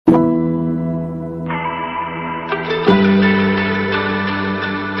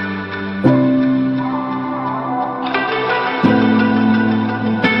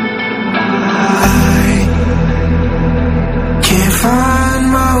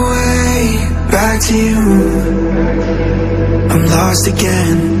to you. I'm lost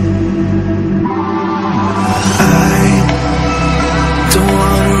again. I don't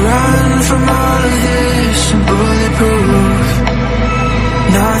wanna run from all of this. I'm bulletproof,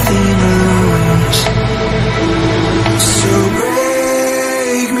 nothing to lose. So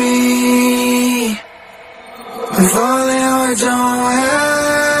break me. I'm falling hard, don't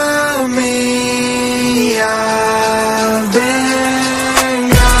help me. I've been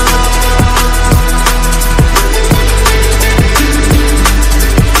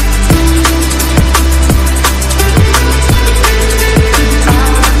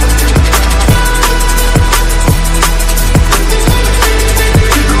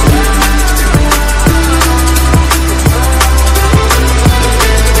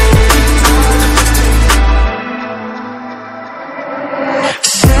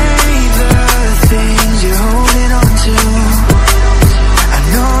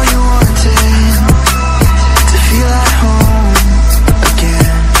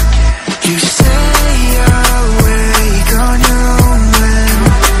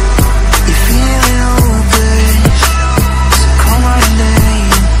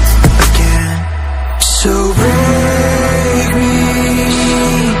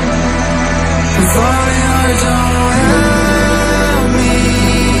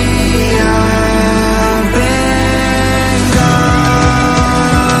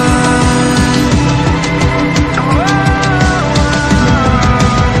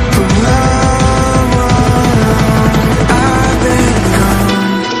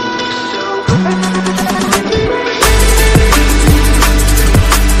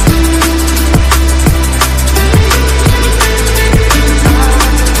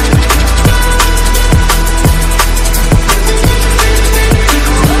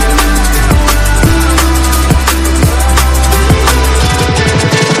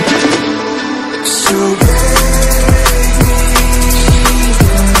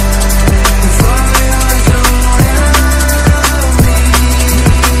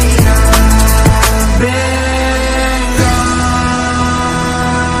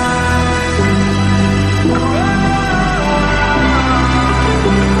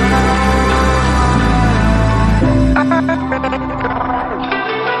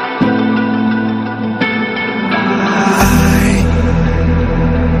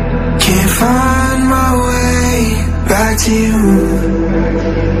find my way back to you.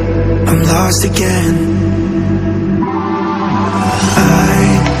 I'm lost again.